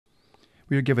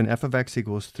We are given f of x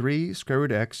equals 3 square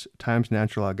root x times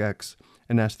natural log x,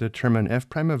 and asked to determine f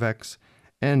prime of x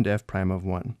and f prime of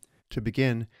 1. To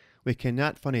begin, we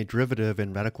cannot find a derivative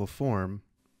in radical form.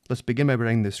 Let's begin by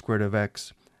writing the square root of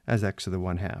x as x to the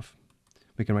 1/2.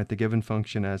 We can write the given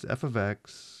function as f of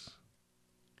x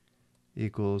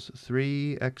equals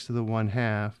 3x to the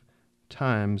 1/2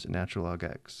 times natural log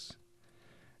x.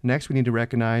 Next, we need to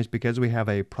recognize, because we have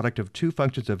a product of two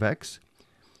functions of x,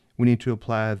 we need to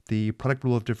apply the product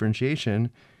rule of differentiation,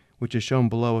 which is shown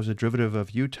below as the derivative of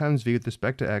u times v with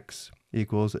respect to x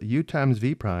equals u times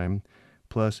v prime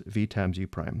plus v times u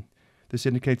prime. This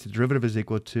indicates the derivative is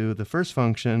equal to the first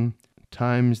function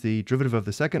times the derivative of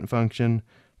the second function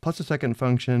plus the second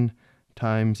function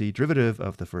times the derivative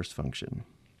of the first function.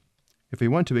 If we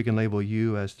want to, we can label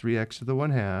u as 3x to the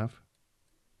 1/2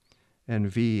 and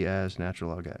v as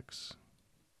natural log x.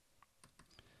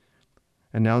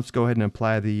 And now let's go ahead and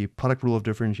apply the product rule of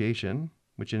differentiation,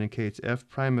 which indicates f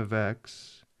prime of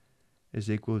x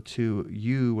is equal to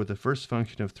u with the first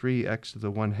function of 3x to the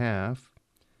 1/2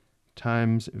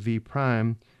 times v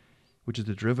prime, which is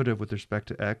the derivative with respect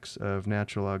to x of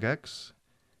natural log x,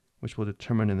 which we'll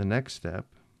determine in the next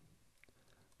step,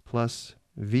 plus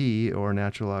v, or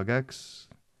natural log x,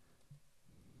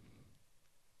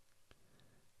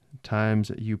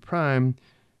 times u prime,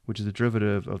 which is the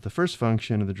derivative of the first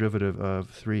function of the derivative of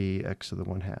 3x to the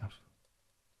 1/2.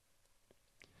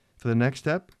 For the next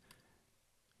step,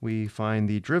 we find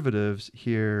the derivatives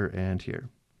here and here.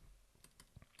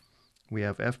 We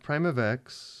have f prime of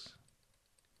x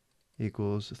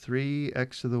equals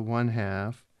 3x to the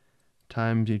 1/2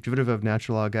 times the derivative of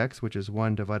natural log x, which is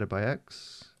 1 divided by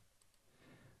x,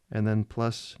 and then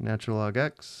plus natural log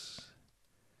x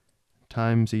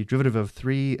times the derivative of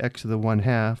 3x to the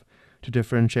 1/2. To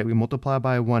differentiate, we multiply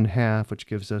by 1/2, which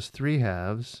gives us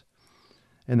 3/2,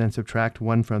 and then subtract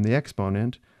 1 from the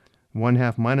exponent.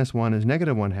 1/2 minus 1 is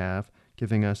negative 1/2,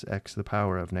 giving us x to the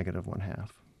power of negative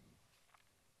 1/2.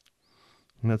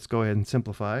 Let's go ahead and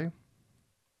simplify.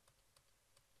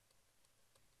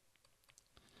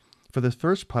 For the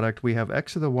first product, we have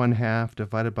x to the 1/2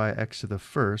 divided by x to the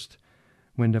first.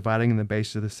 When dividing and the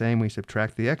bases are the same, we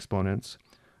subtract the exponents.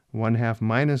 1/2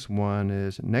 minus 1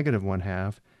 is negative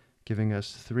 1/2, giving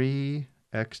us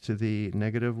 3x to the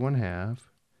negative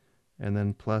 1/2, and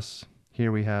then plus,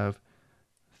 here we have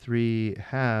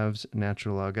 3/2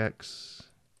 natural log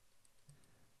x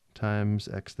times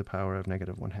x to the power of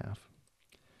negative 1/2.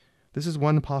 This is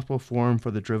one possible form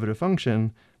for the derivative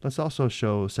function. Let's also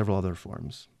show several other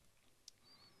forms.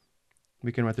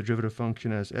 We can write the derivative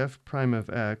function as f prime of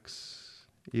x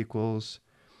equals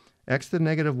x to the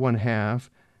negative 1/2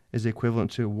 is equivalent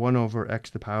to 1 over x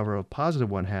to the power of positive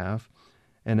 1/2,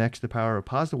 and x to the power of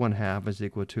positive 1/2 is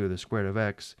equal to the square root of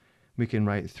x. We can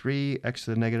write 3x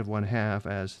to the negative 1/2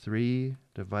 as 3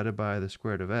 divided by the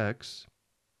square root of x,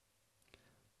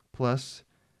 plus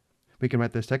we can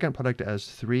write the second product as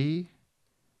 3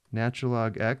 natural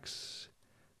log x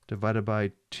divided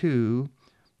by 2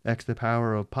 x to the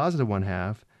power of positive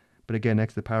 1/2, but again,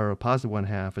 x to the power of positive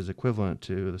 1/2 is equivalent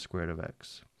to the square root of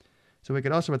x. So we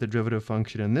could also write the derivative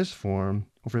function in this form.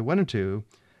 If we wanted to,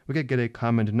 we could get a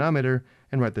common denominator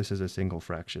and write this as a single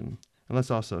fraction. And let's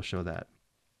also show that.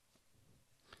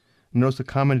 Notice the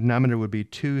common denominator would be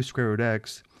 2 square root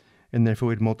x, and therefore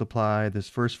we'd multiply this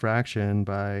first fraction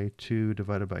by 2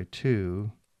 divided by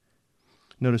 2.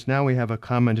 Notice now we have a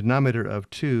common denominator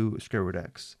of 2 square root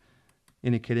x,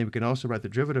 indicating we can also write the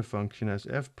derivative function as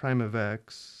f prime of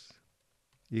x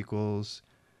equals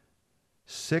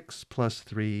 6 plus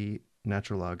 3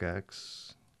 natural log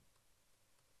x,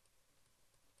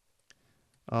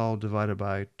 all divided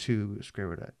by 2 square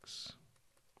root x.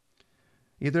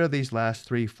 Either of these last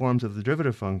three forms of the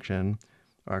derivative function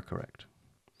are correct.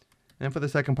 And for the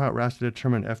second part, we're asked to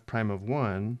determine f prime of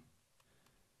 1.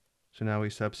 So now we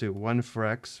substitute 1 for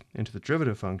x into the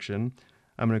derivative function.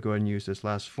 I'm going to go ahead and use this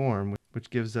last form,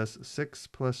 which gives us 6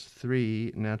 plus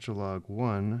 3 natural log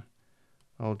 1,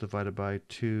 all divided by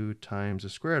 2 times the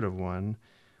square root of 1.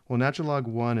 Well, natural log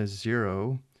 1 is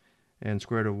 0, and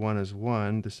square root of 1 is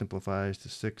 1. This simplifies to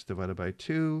 6 divided by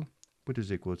 2, which is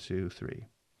equal to 3.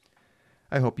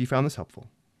 I hope you found this helpful.